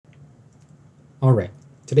Alright,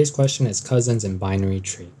 today's question is cousins in binary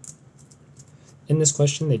tree. In this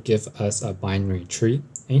question, they give us a binary tree,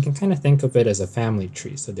 and you can kind of think of it as a family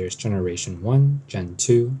tree. So there's generation 1, gen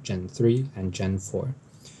 2, gen 3, and gen 4.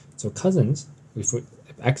 So cousins, if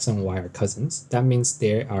X and Y are cousins, that means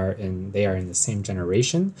they are in the same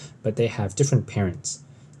generation, but they have different parents.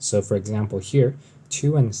 So for example here,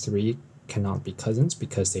 2 and 3 cannot be cousins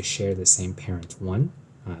because they share the same parent 1.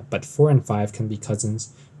 But 4 and 5 can be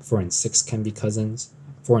cousins, 4 and 6 can be cousins,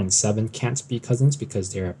 4 and 7 can't be cousins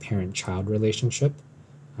because they're a parent-child relationship.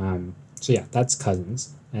 So yeah, that's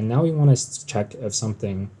cousins. And now we want to check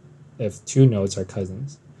if two nodes are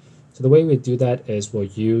cousins. So the way we do that is we'll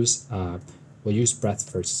use breadth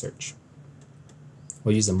first search.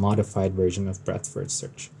 We'll use a modified version of breadth first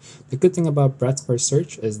search. The good thing about breadth first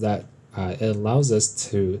search is that it allows us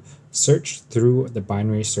to search through the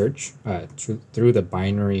binary through the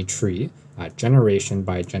binary tree, generation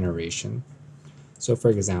by generation. So for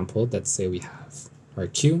example, let's say we have our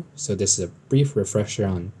queue. So this is a brief refresher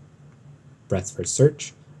on breadth first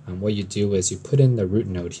search. What you do is you put in the root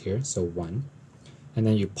node here, so 1, and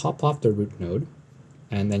then you pop off the root node,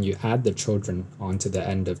 and then you add the children onto the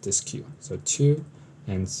end of this queue. So 2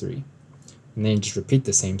 and 3. And then you just repeat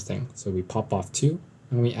the same thing. So we pop off 2,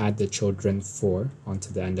 and we add the children 4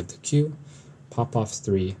 onto the end of the queue, pop off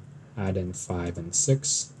 3, add in 5 and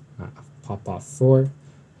 6, pop off 4,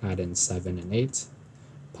 add in 7 and 8,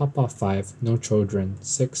 pop off 5, no children,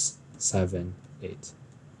 6, 7, 8.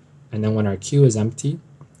 And then when our queue is empty,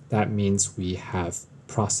 that means we have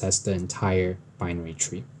processed the entire binary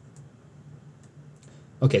tree.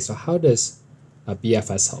 Okay, so how does a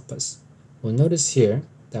BFS help us? Well, notice here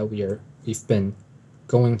that we've been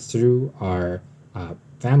going through our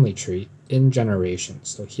family tree in generations.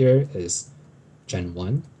 So here is Gen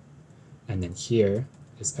 1, and then here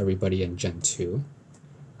is everybody in Gen 2.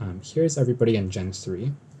 Here's everybody in Gen 3,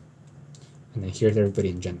 and then here's everybody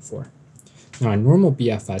in Gen 4. Now, a normal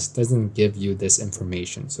BFS doesn't give you this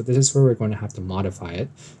information, so this is where we're going to have to modify it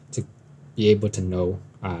to be able to know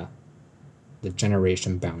the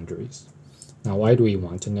generation boundaries. Now, why do we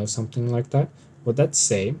want to know something like that? Well, let's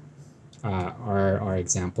say our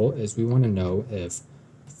example is we want to know if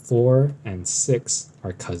 4 and 6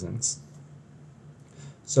 are cousins.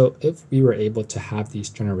 So if we were able to have these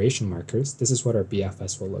generation markers, this is what our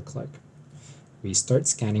BFS will look like. We start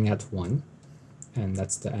scanning at 1, and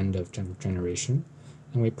that's the end of generation,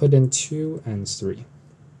 and we put in 2 and 3.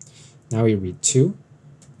 Now we read 2,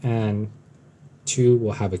 and 2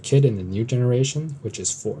 will have a kid in the new generation, which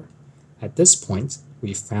is 4. At this point,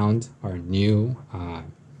 we found our new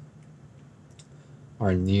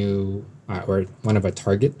or one of a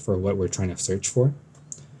target for what we're trying to search for.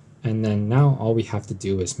 And then now all we have to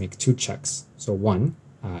do is make 2 checks. So 1,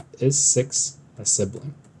 is 6 a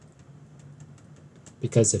sibling?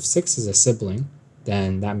 Because if 6 is a sibling,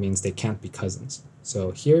 then that means they can't be cousins.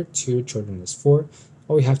 So here 2 children is 4.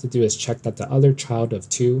 All we have to do is check that the other child of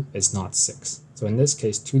 2 is not 6. So in this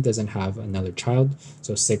case, 2 doesn't have another child,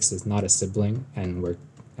 so 6 is not a sibling, and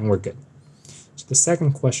we're good. So the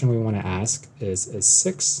second question we want to ask is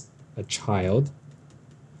 6 a child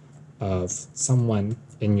of someone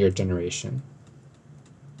in your generation?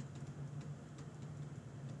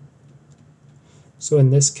 So in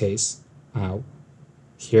this case,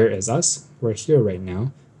 here is us. We're here right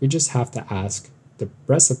now. We just have to ask the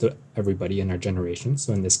rest of everybody in our generation.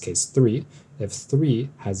 So in this case, 3. If 3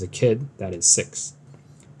 has a kid, that is 6.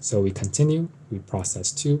 So we continue. We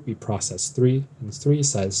process 2. We process 3. And 3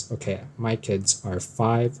 says, okay, my kids are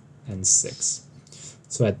 5 and 6.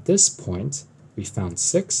 So at this point, we found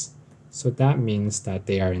 6. So that means that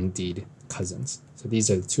they are indeed cousins. So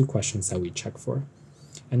these are the 2 questions that we check for.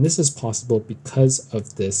 And this is possible because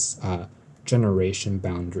of this generation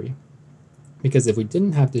boundary. Because if we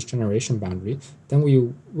didn't have this generation boundary, then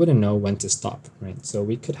we wouldn't know when to stop, right? So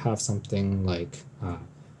we could have something like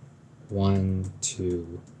 1,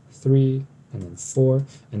 2, 3, and then 4,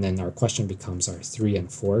 and then our question becomes our 3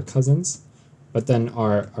 and 4 cousins. But then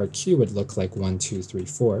our queue would look like 1, 2, 3,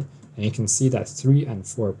 4, and you can see that 3 and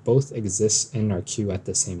 4 both exist in our queue at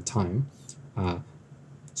the same time.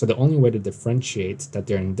 So the only way to differentiate that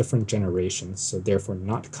they're in different generations, so therefore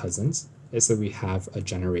not cousins, is that we have a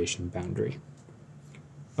generation boundary.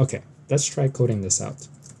 Okay, let's try coding this out.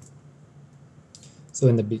 So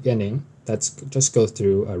in the beginning, let's just go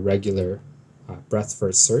through a regular breadth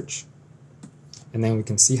first search, and then we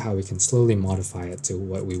can see how we can slowly modify it to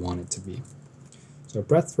what we want it to be. So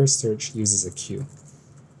breadth first search uses a queue.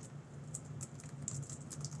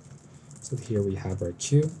 So here we have our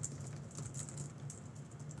queue.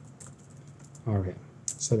 All right,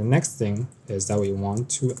 so the next thing is that we want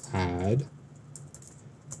to add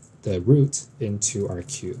the root into our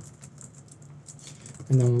queue.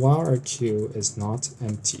 And then while our queue is not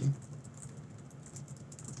empty,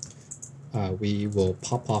 we will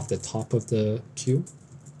pop off the top of the queue,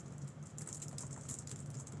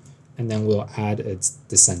 and then we'll add its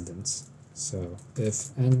descendants. So if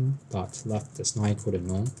n.left is not equal to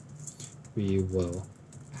null, we will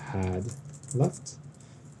add left,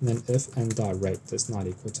 and then if n.right is not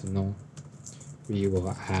equal to null, we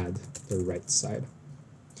will add the right side.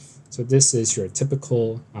 So this is your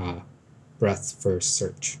typical breadth first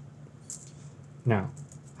search. Now,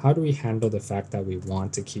 how do we handle the fact that we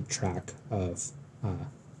want to keep track of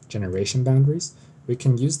generation boundaries? We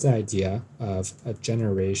can use the idea of a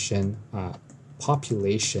generation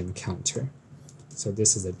population counter. So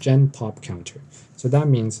this is a gen pop counter. So that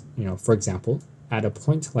means, for example, at a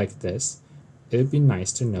point like this, it would be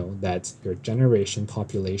nice to know that your generation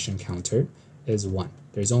population counter is 1.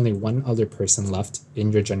 There's only one other person left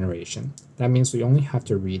in your generation. That means we only have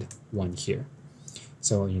to read 1 here.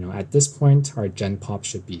 So, at this point, our gen pop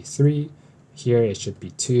should be 3. Here it should be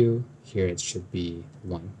 2. Here it should be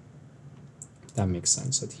 1. That makes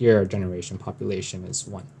sense. So here our generation population is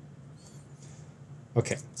 1.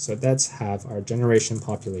 Okay, so let's have our generation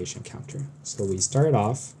population counter. So we start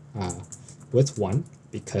off with 1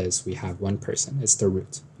 because we have 1 person. It's the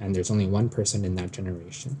root, and there's only 1 person in that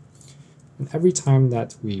generation. And every time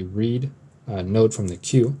that we read a node from the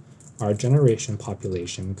queue, our generation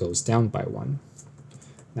population goes down by 1.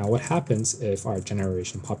 Now what happens if our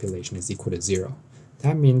generation population is equal to 0?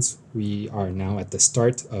 That means we are now at the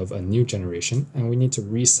start of a new generation, and we need to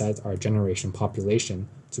reset our generation population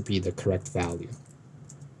to be the correct value.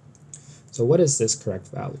 So what is this correct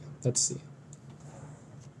value? Let's see.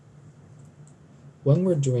 When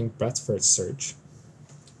we're doing breadth first search,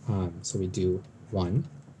 so we do 1,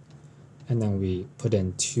 and then we put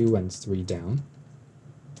in 2 and 3 down.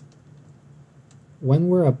 When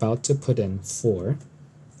we're about to put in 4,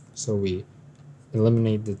 so we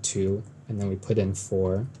eliminate the 2, and then we put in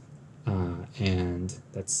 4, and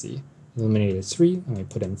let's see, eliminated 3, and we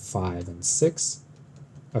put in 5 and 6.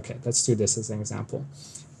 Okay, let's do this as an example.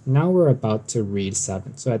 Now we're about to read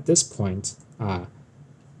 7. So at this point,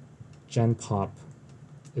 gen pop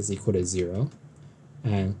is equal to 0.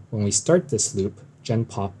 And when we start this loop, gen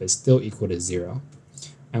pop is still equal to 0.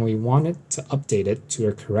 And we want it to update it to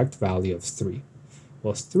a correct value of 3.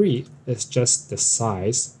 Well, 3 is just the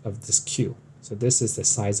size of this queue. So this is the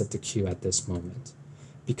size of the queue at this moment.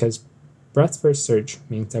 Because breadth first search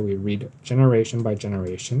means that we read generation by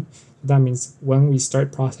generation. So that means when we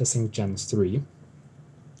start processing gen 3,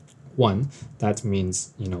 1, that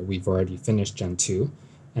means we've already finished gen 2.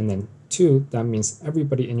 And then 2, that means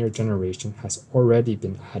everybody in your generation has already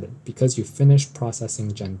been added because you finished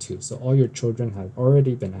processing gen 2. So all your children have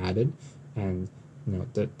already been added, and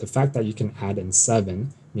the fact that you can add in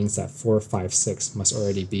 7 means that 4, 5, 6 must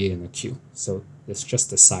already be in the queue. So it's just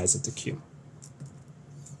the size of the queue.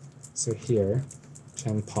 So here,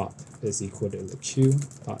 gen pop is equal to the queue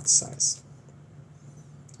dot size.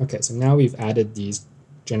 Okay, so now we've added these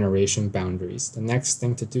generation boundaries. The next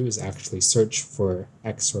thing to do is actually search for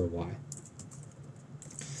x or y.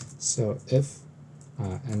 So if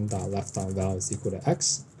n.left.val is equal to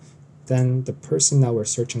x, then the person that we're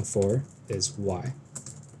searching for is y.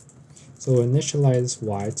 So we'll initialize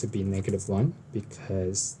y to be -1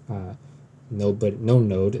 because no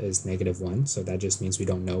node is -1, so that just means we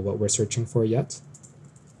don't know what we're searching for yet.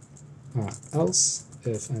 Else,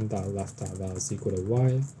 if n.left.val is equal to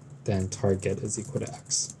y, then target is equal to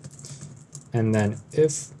x. And then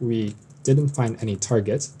if we didn't find any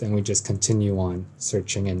target, then we just continue on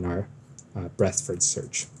searching in our breadth first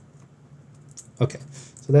search. Okay,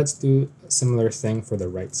 so let's do a similar thing for the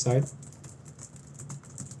right side.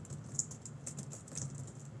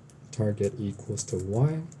 Target equals to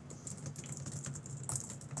y.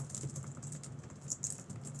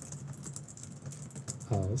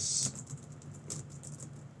 Else.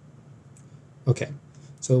 Okay,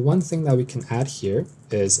 so one thing that we can add here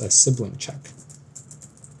is a sibling check.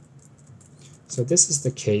 So this is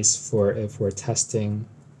the case for if we're testing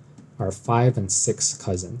our 5 and 6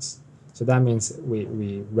 cousins. So that means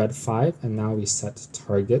we read 5 and now we set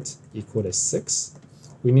target equal to 6.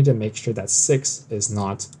 We need to make sure that 6 is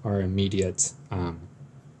not our immediate,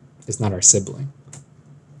 is not our sibling.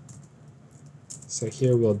 So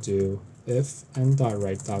here we'll do if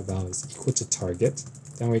n.right.val is equal to target,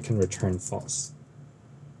 then we can return false.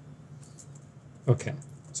 Okay,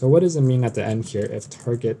 so what does it mean at the end here if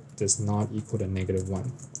target does not equal to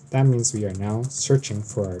 -1? That means we are now searching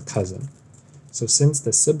for our cousin. So since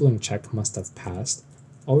the sibling check must have passed,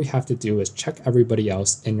 all we have to do is check everybody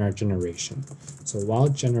else in our generation. So while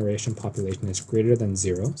generation population is greater than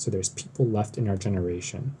 0, so there's people left in our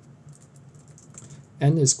generation,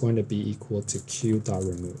 n is going to be equal to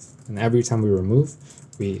q.remove. And every time we remove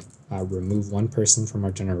one person from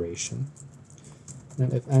our generation.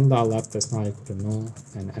 And if n.left is not equal to null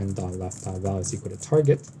and n.left.val is equal to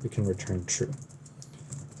target, we can return true.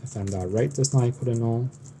 If n.right is not equal to null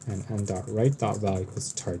and n.right.val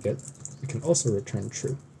equals to target, we can also return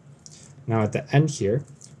true. Now at the end here,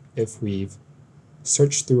 if we've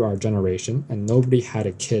searched through our generation and nobody had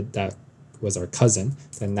a kid that was our cousin,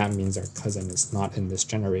 then that means our cousin is not in this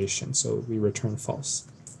generation, so we return false.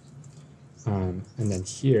 And then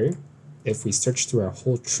here, if we search through our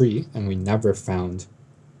whole tree and we never found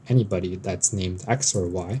anybody that's named X or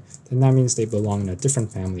Y, then that means they belong in a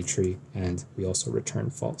different family tree, and we also return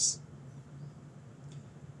false.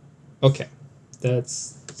 Okay,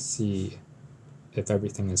 let's see if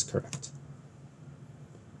everything is correct.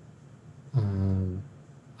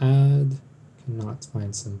 Add, cannot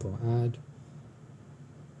find simple add.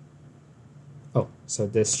 Oh, so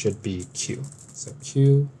this should be Q. So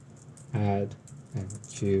Q, add, and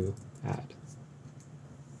Q, add.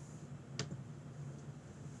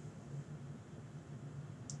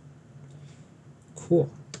 Cool.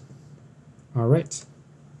 All right.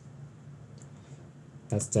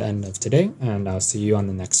 That's the end of today, and I'll see you on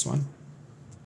the next one.